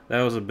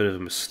 That was a bit of a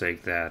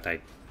mistake that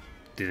I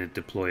didn't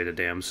deploy the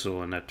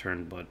Damsel in that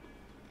turn, but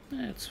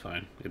it's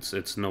fine.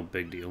 It's no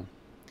big deal.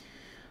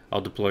 I'll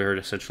deploy her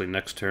essentially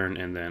next turn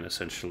and then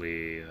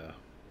essentially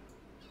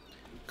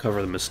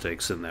cover the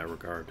mistakes in that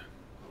regard.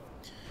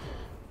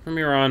 From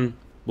here on,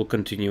 we'll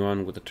continue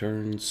on with the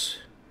turns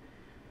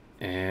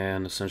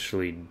and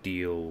essentially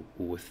deal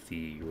with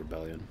the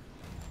rebellion.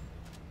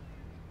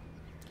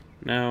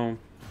 Now,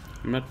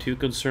 I'm not too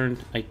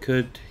concerned.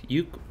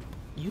 You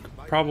could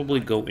probably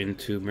go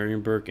into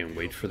Marienburg and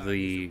wait for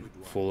the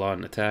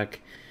full-on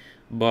attack,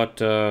 but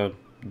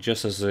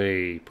just as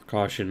a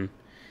precaution,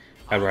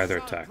 I'd rather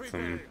attack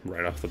them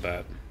right off the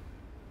bat.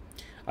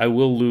 I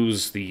will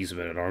lose these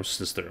men-at-arms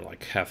since they're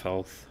like half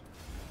health.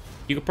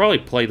 You could probably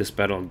play this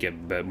battle and get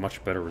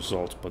much better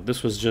results, but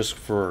this was just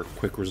for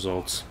quick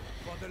results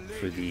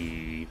for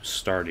the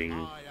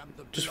starting,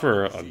 just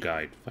for a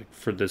guide, like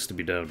for this to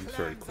be done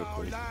very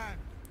quickly.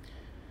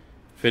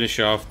 Finish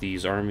off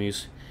these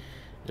armies.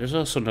 There's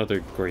also another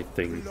great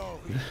thing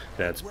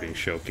that's being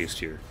showcased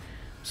here.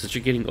 Since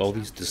you're getting all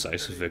these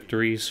decisive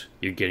victories,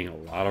 you're getting a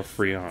lot of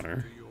free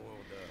honor.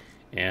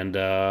 And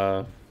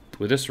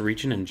with this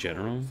region in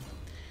general,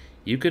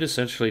 you could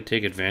essentially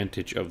take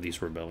advantage of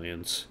these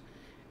rebellions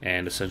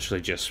and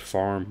essentially just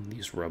farm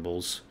these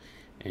rebels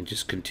and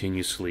just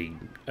continuously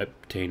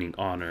obtaining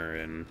honor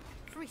and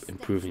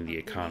improving the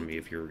economy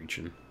of your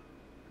region.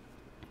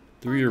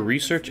 Through your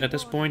research at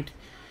this point,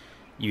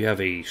 you have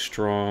a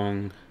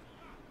strong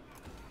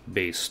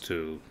base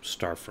to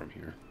start from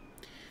here.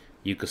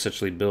 You can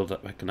essentially build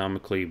up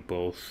economically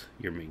both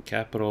your main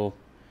capital,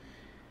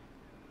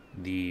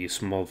 the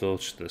small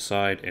village to the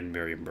side, and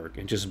Marienburg,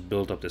 and just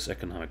build up this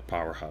economic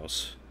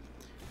powerhouse.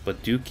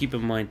 But do keep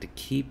in mind to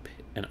keep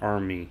an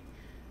army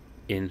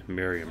in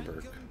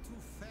Marienburg.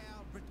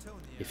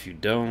 If you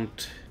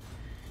don't,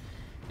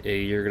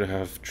 you're going to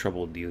have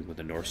trouble dealing with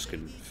the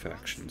Norscan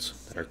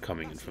factions that are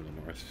coming in from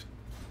the north.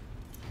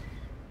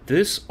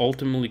 This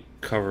ultimately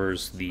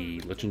covers the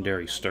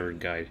legendary starter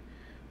guide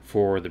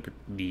for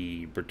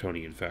the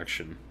Bretonnian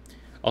faction.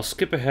 I'll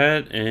skip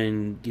ahead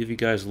and give you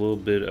guys a little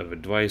bit of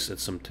advice and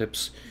some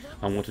tips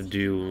on what to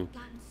do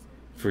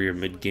for your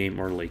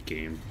mid-game or late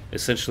game.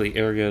 Essentially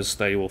areas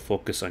that you will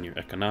focus on your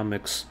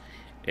economics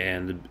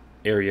and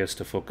areas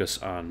to focus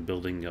on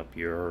building up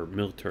your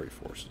military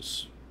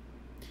forces.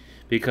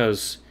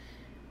 Because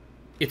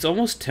it's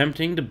almost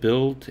tempting to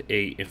build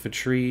a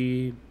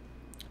infantry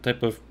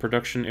type of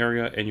production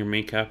area in your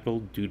main capital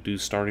due to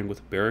starting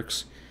with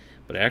barracks,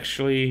 but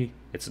actually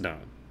it's not.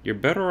 You're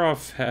better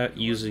off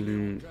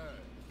using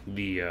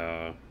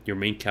the your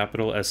main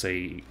capital as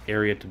a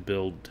area to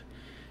build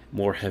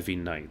more heavy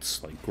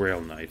knights like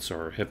Grail Knights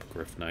or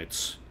Hippogriff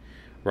Knights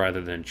rather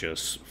than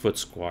just foot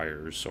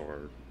squires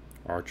or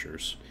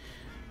archers.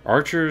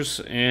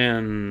 Archers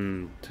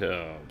and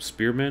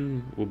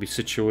spearmen will be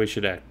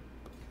situated at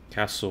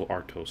Castle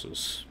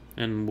Artosis,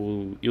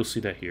 and you'll see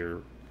that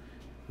here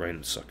right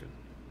in a second.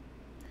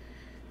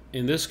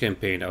 In this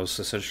campaign, I was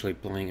essentially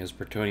playing as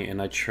Bretonnia,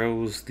 and I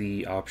chose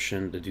the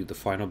option to do the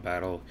final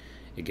battle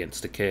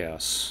against the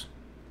Chaos,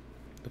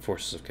 the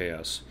forces of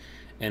Chaos.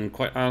 And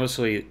quite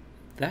honestly,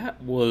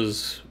 that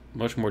was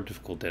much more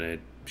difficult than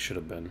it should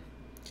have been.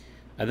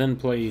 I then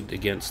played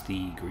against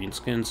the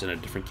Greenskins in a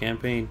different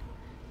campaign,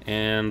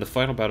 and the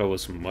final battle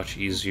was much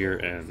easier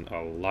and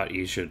a lot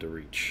easier to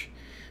reach.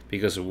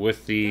 Because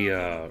with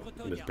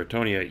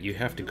Bretonnia, you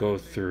have to go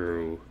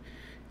through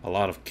a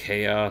lot of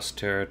chaos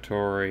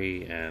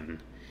territory, and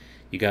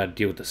you gotta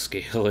deal with the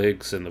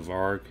Scaligs and the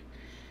Varg.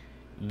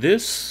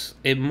 This,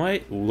 it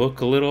might look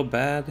a little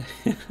bad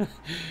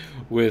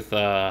with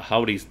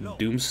how these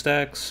doom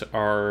stacks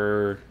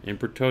are in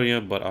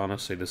Bretonnia, but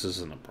honestly, this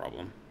isn't a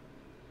problem.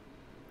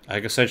 I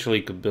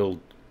essentially could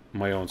build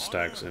my own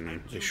stacks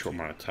in a short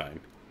amount of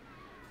time.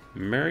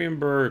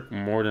 Marienburg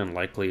more than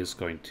likely is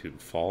going to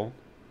fall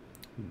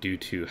due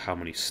to how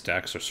many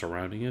stacks are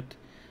surrounding it.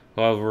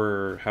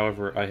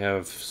 However, I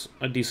have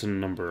a decent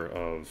number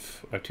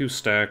of 2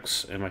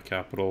 stacks in my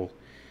capital,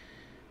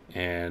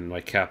 and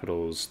my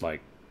capital is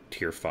like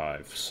tier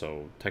 5,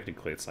 so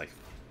technically it's like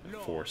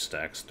 4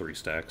 stacks, 3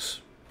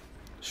 stacks,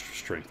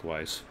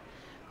 strength-wise.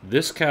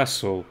 This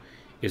castle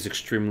is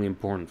extremely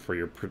important for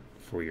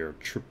your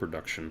troop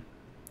production.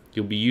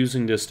 You'll be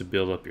using this to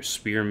build up your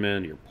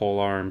spearmen, your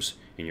polearms,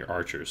 and your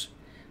archers.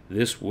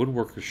 This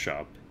woodworker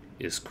shop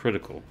is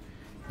critical.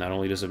 Not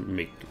only does it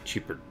make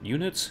cheaper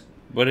units,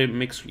 but it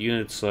makes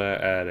units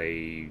at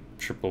a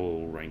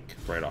triple rank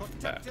right off the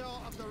bat.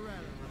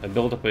 I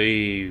built up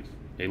a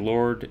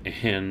lord,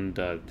 and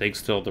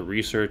thanks to all the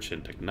research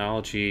and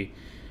technology,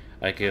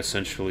 I can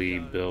essentially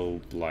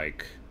build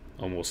like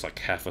almost like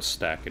half a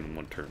stack in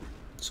one turn.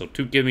 So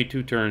give me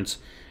 2 turns,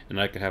 and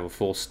I could have a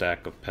full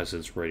stack of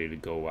peasants ready to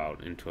go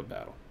out into a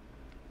battle.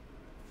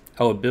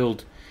 I would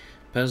build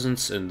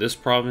peasants in this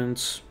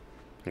province,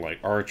 like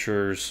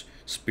archers,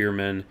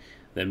 spearmen,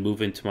 then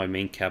move into my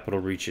main capital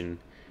region,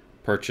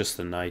 purchase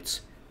the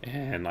knights,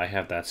 and I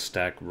have that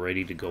stack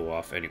ready to go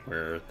off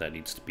anywhere that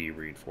needs to be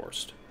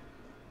reinforced.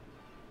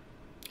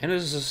 And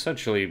this is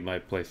essentially my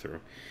playthrough.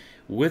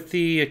 With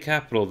the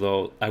capital,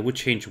 though, I would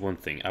change one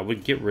thing. I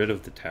would get rid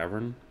of the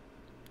tavern.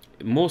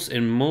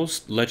 In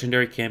most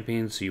legendary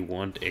campaigns, you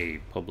want a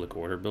public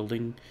order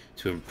building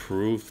to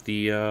improve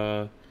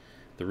the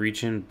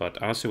region,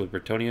 but honestly, with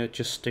Bretonnia,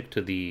 just stick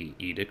to the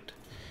edict,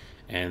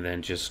 and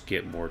then just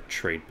get more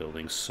trade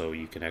buildings so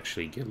you can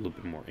actually get a little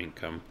bit more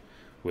income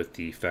with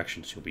the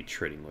factions you'll be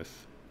trading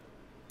with.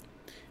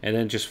 And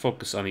then just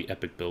focus on the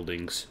epic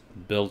buildings.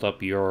 Build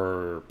up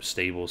your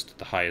stables to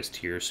the highest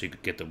tier so you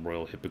could get the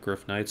Royal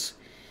Hippogriff Knights.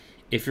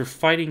 If you're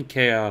fighting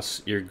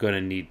Chaos, you're going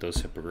to need those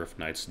Hippogriff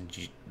Knights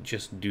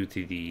just due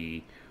to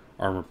the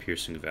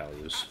armor-piercing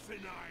values.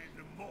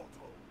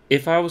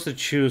 If I was to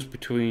choose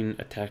between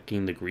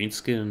attacking the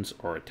Greenskins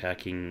or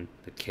attacking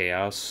the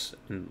Chaos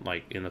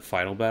in the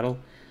final battle,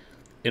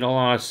 in all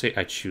honesty,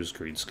 I choose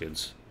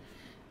Greenskins.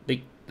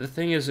 The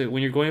thing is that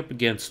when you're going up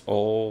against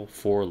all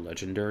 4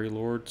 legendary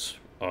lords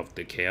of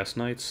the Chaos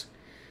Knights,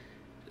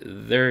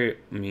 they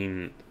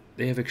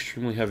have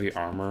extremely heavy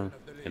armor,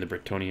 and the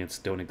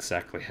Bretonnians don't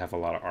exactly have a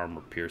lot of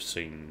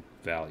armor-piercing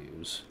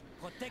values.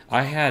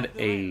 I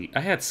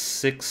had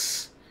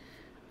 6.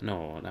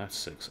 No, not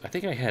 6. I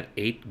think I had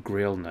 8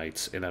 Grail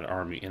Knights in that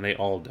army, and they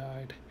all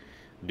died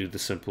due to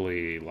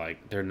simply,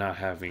 they're not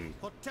having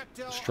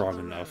strong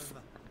enough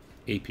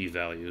AP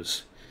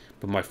values.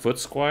 But my Foot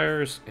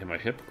Squires and my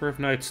Hippogriff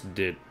Knights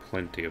did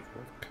plenty of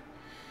work.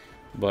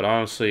 But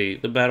honestly,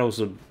 the battle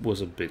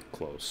was a bit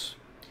close.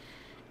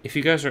 If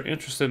you guys are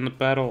interested in the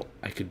battle,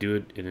 I could do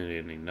it in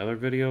another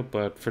video,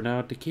 but for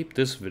now, to keep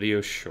this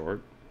video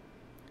short,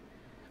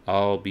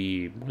 I'll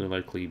more than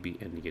likely be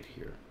ending it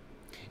here.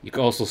 You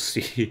can also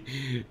see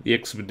the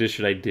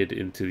expedition I did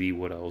into the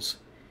Wood Elves.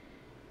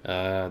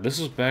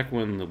 This was back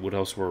when the Wood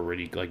Elves were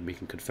already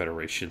making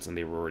confederations, and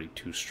they were already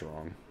too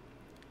strong.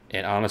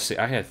 And honestly,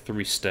 I had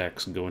 3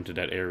 stacks go into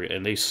that area,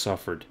 and they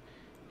suffered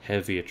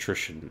heavy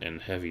attrition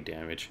and heavy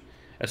damage.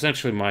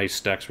 Essentially, my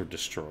stacks were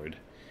destroyed.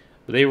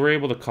 But they were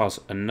able to cause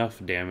enough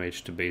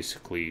damage to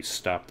basically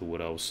stop the Wood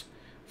Elves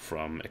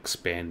from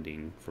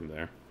expanding from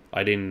there.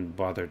 I didn't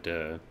bother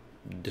to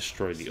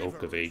destroy the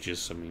Oak of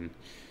Ages.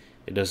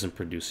 It doesn't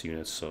produce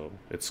units, so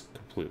it's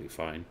completely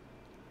fine.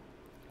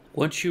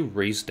 Once you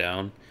raise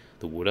down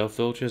the Wood Elf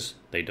villages,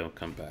 they don't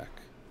come back.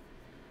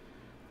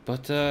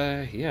 But,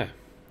 yeah.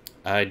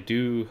 I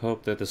do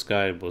hope that this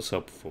guide was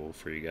helpful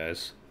for you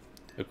guys.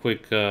 A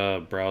quick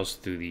browse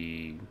through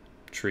the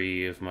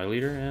tree of my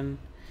leader,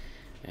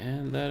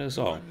 and that is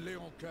all.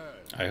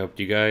 I hope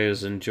you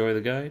guys enjoy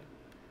the guide,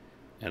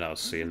 and I'll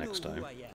see you next time.